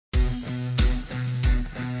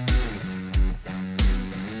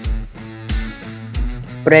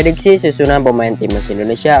Prediksi susunan pemain timnas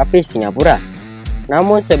Indonesia vs Singapura.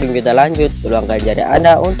 Namun sebelum kita lanjut, luangkan jari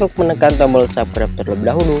Anda untuk menekan tombol subscribe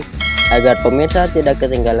terlebih dahulu agar pemirsa tidak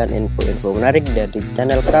ketinggalan info-info menarik dari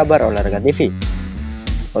channel Kabar Olahraga TV.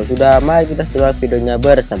 Kalau sudah, mari kita simak videonya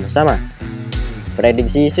bersama-sama.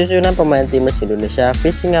 Prediksi susunan pemain timnas Indonesia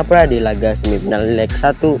vs Singapura di laga semifinal leg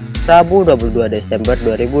 1 Rabu 22 Desember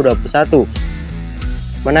 2021.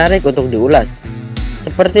 Menarik untuk diulas.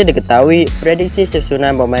 Seperti diketahui, prediksi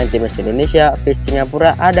susunan pemain timnas Indonesia vs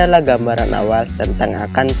Singapura adalah gambaran awal tentang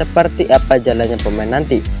akan seperti apa jalannya pemain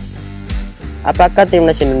nanti. Apakah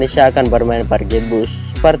timnas Indonesia akan bermain pargebus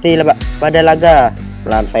seperti pada laga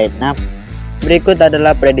melawan Vietnam? Berikut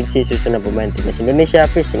adalah prediksi susunan pemain timnas Indonesia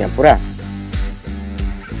vs Singapura.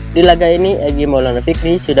 Di laga ini, Egy Maulana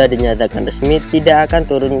Fikri sudah dinyatakan resmi tidak akan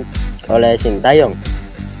turun oleh Sintayong.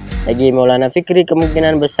 Egy Maulana Fikri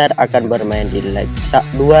kemungkinan besar akan bermain di leg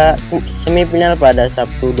 2 semifinal pada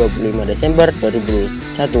Sabtu 25 Desember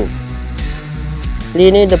 2021.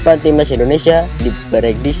 Lini depan timnas Indonesia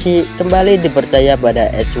diprediksi kembali dipercaya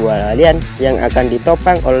pada Eswalian yang akan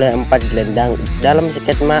ditopang oleh 4 gelandang dalam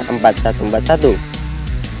skema 4-1-4-1.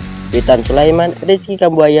 Witan Sulaiman, Rizky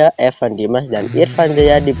Kambuaya, Evan Dimas, dan Irfan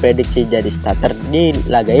Jaya diprediksi jadi starter di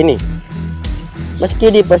laga ini. Meski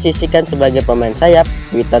diposisikan sebagai pemain sayap,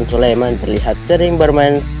 Witan Sulaiman terlihat sering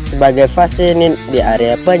bermain sebagai fase di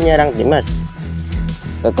area penyerang timnas.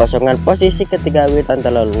 Kekosongan posisi ketika Witan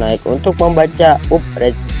terlalu naik untuk membaca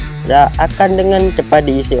Reza akan dengan cepat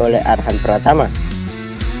diisi oleh Arhan Pratama.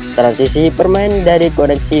 Transisi bermain dari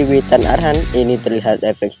koneksi Witan Arhan ini terlihat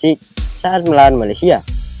efektif saat melawan Malaysia.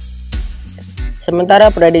 Sementara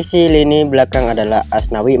prediksi lini belakang adalah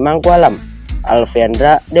Asnawi Mangkualam,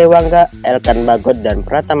 Alfiandra Dewangga, Elkan Bagot, dan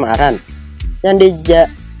Pratama Arhan yang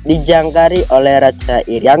dijangkari oleh Raja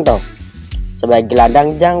Irianto. Sebagai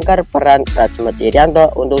gelandang jangkar, peran Rasmet Irianto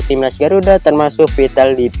untuk timnas Garuda termasuk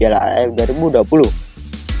vital di Piala AFF 2020.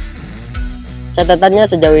 Catatannya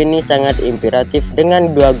sejauh ini sangat inspiratif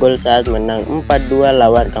dengan 2 gol saat menang 4-2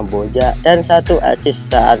 lawan Kamboja dan 1 assist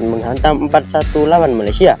saat menghantam 4-1 lawan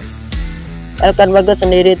Malaysia. Elkan Bagot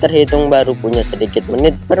sendiri terhitung baru punya sedikit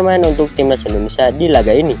menit bermain untuk timnas Indonesia di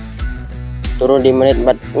laga ini. Turun di menit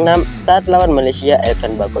 46 saat lawan Malaysia,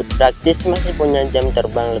 Elkan Bagot praktis masih punya jam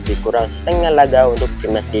terbang lebih kurang setengah laga untuk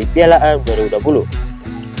timnas di Piala AFF 2020.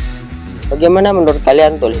 Bagaimana menurut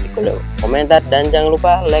kalian? Tulis di kolom komentar dan jangan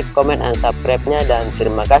lupa like, comment, dan subscribe-nya, dan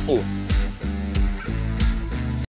terima kasih.